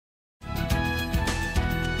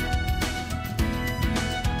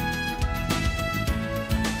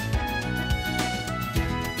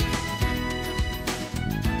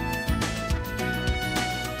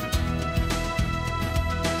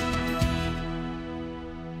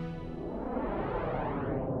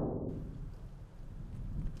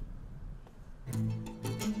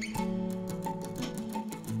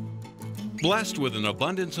Blessed with an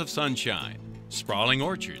abundance of sunshine, sprawling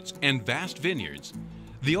orchards, and vast vineyards,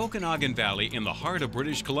 the Okanogan Valley in the heart of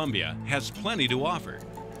British Columbia has plenty to offer.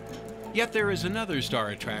 Yet there is another star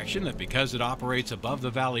attraction that, because it operates above the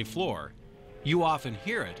valley floor, you often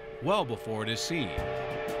hear it well before it is seen.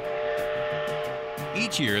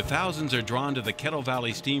 Each year, thousands are drawn to the Kettle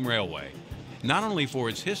Valley Steam Railway, not only for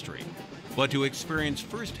its history, but to experience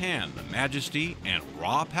firsthand the majesty and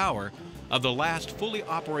raw power of the last fully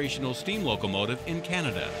operational steam locomotive in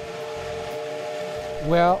Canada.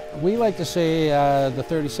 Well, we like to say the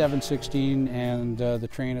 3716 and the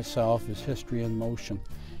train itself is history in motion.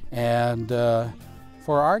 And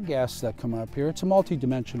for our guests that come up here, it's a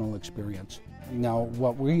multi-dimensional experience. Now,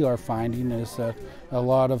 what we are finding is that a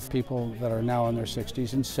lot of people that are now in their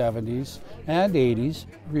 60s and 70s and 80s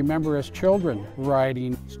remember as children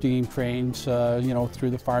riding steam trains,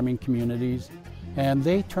 through the farming communities. And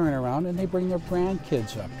they turn around and they bring their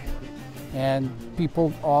grandkids up here. And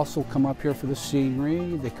people also come up here for the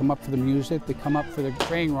scenery, they come up for the music, they come up for the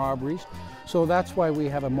train robberies. So that's why we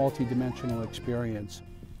have a multi-dimensional experience.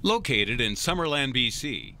 Located in Summerland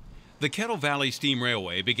B.C., the Kettle Valley Steam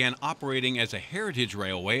Railway began operating as a heritage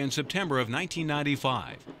railway in September of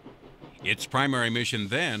 1995. Its primary mission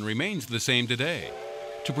then remains the same today,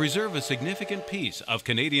 to preserve a significant piece of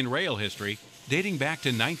Canadian rail history dating back to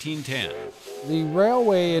 1910. The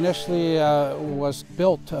railway initially was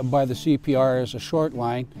built by the CPR as a short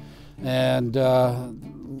line, and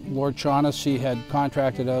Lord Shaughnessy had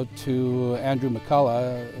contracted out to Andrew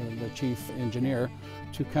McCullough, the chief engineer,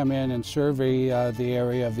 to come in and survey the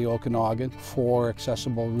area of the Okanogan for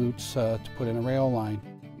accessible routes to put in a rail line.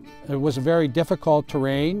 It was a very difficult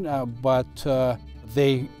terrain, but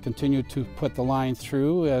they continued to put the line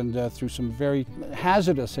through and through some very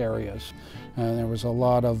hazardous areas. There was a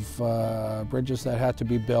lot of bridges that had to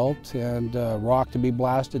be built and rock to be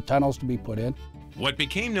blasted, tunnels to be put in. What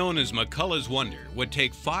became known as McCullough's Wonder would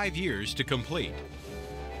take 5 years to complete.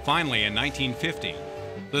 Finally, in 1950,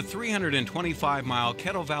 the 325-mile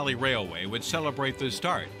Kettle Valley Railway would celebrate the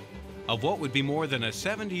start of what would be more than a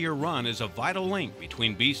 70-year run as a vital link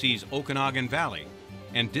between BC's Okanogan Valley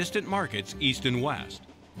and distant markets east and west.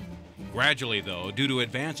 Gradually, though, due to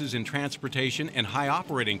advances in transportation and high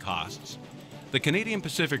operating costs, the Canadian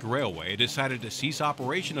Pacific Railway decided to cease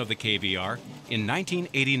operation of the KVR in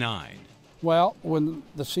 1989. Well, when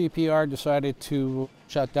the CPR decided to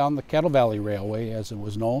shut down the Kettle Valley Railway, as it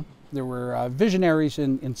was known, there were visionaries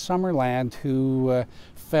in Summerland who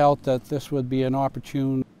felt that this would be an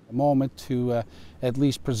opportune moment to at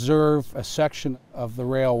least preserve a section of the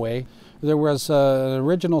railway. There was an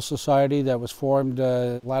original society that was formed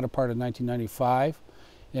latter part of 1995,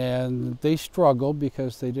 and they struggled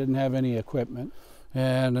because they didn't have any equipment.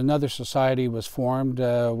 And another society was formed,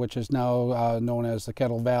 which is now known as the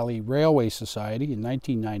Kettle Valley Railway Society in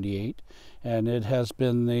 1998, and it has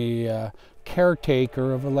been the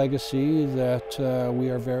caretaker of a legacy that we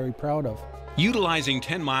are very proud of. Utilizing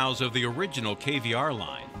 10 miles of the original KVR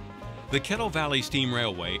line, the Kettle Valley Steam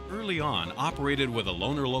Railway early on operated with a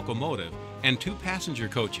loaner locomotive and 2 passenger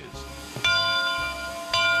coaches.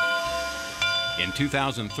 In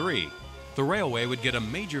 2003, the railway would get a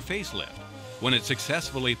major facelift when it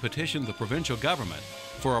successfully petitioned the provincial government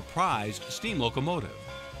for a prized steam locomotive,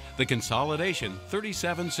 the Consolidation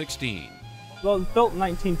 3716. Well, it was built in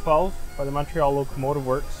 1912 by the Montreal Locomotive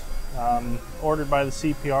Works, ordered by the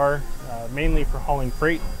CPR mainly for hauling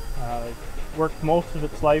freight. Worked most of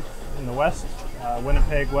its life in the west,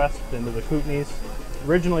 Winnipeg west into the Kootenays.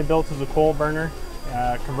 Originally built as a coal burner,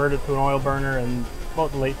 converted to an oil burner in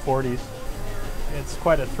about the late 40s. It's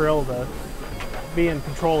quite a thrill to be in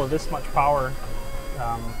control of this much power.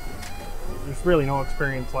 There's really no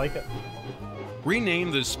experience like it.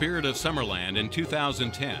 Renamed the Spirit of Summerland in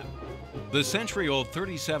 2010, the century-old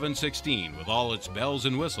 3716, with all its bells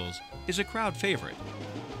and whistles, is a crowd favorite.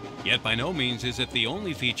 Yet by no means is it the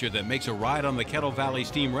only feature that makes a ride on the Kettle Valley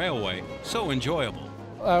Steam Railway so enjoyable.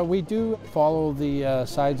 We do follow the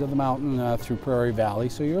sides of the mountain through Prairie Valley,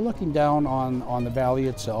 so you're looking down on the valley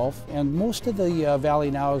itself, and most of the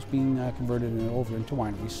valley now is being converted over into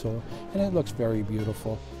wineries, and it looks very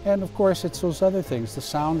beautiful. And of course it's those other things, the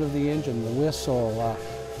sound of the engine, the whistle,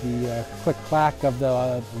 the click-clack of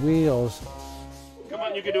the wheels. Come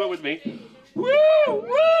on, you can do it with me. Woo! Woo!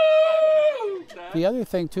 The other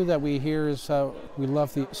thing too that we hear is we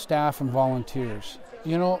love the staff and volunteers.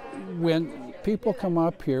 You know, when people come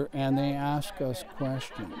up here and they ask us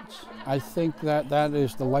questions, I think that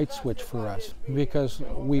is the light switch for us, because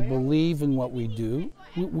we believe in what we do.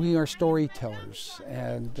 We are storytellers,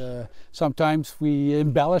 and sometimes we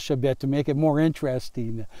embellish a bit to make it more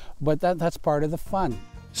interesting, but that's part of the fun.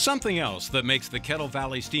 Something else that makes the Kettle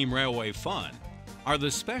Valley Steam Railway fun are the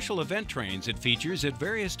special event trains it features at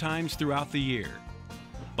various times throughout the year.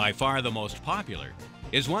 By far the most popular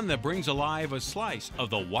is one that brings alive a slice of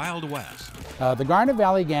the Wild West. The Garnet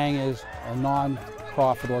Valley Gang is a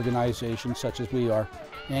non-profit organization such as we are.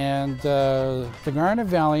 And the Garnet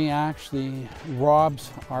Valley actually robs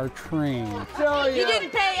our train. You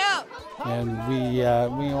didn't pay up! And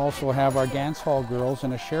we also have our dance hall girls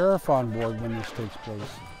and a sheriff on board when this takes place.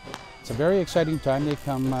 It's a very exciting time. They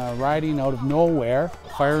come riding out of nowhere,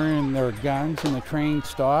 firing their guns, and the train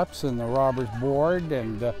stops and the robbers board,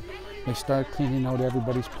 and they start cleaning out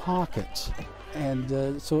everybody's pockets.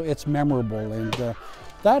 And so it's memorable. And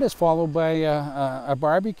that is followed by a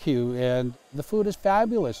barbecue, and the food is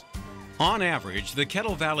fabulous. On average, the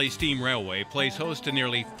Kettle Valley Steam Railway plays host to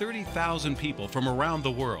nearly 30,000 people from around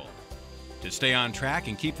the world. To stay on track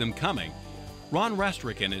and keep them coming, Ron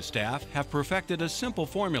Restrick and his staff have perfected a simple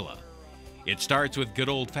formula. It starts with good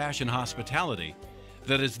old-fashioned hospitality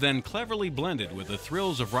that is then cleverly blended with the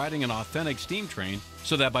thrills of riding an authentic steam train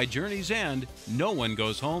so that by journey's end, no one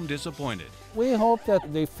goes home disappointed. We hope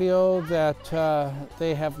that they feel that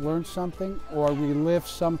they have learned something or relived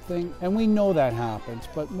something, and we know that happens,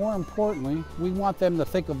 but more importantly, we want them to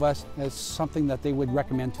think of us as something that they would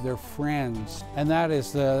recommend to their friends, and that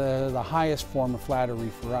is the highest form of flattery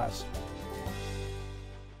for us.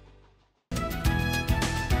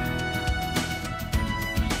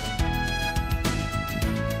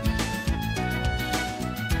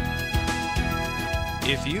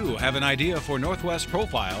 If you have an idea for Northwest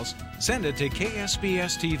Profiles, send it to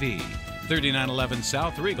KSPS TV, 3911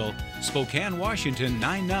 South Regal, Spokane, Washington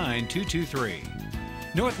 99223.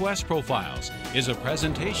 Northwest Profiles is a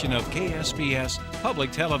presentation of KSPS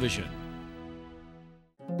Public Television.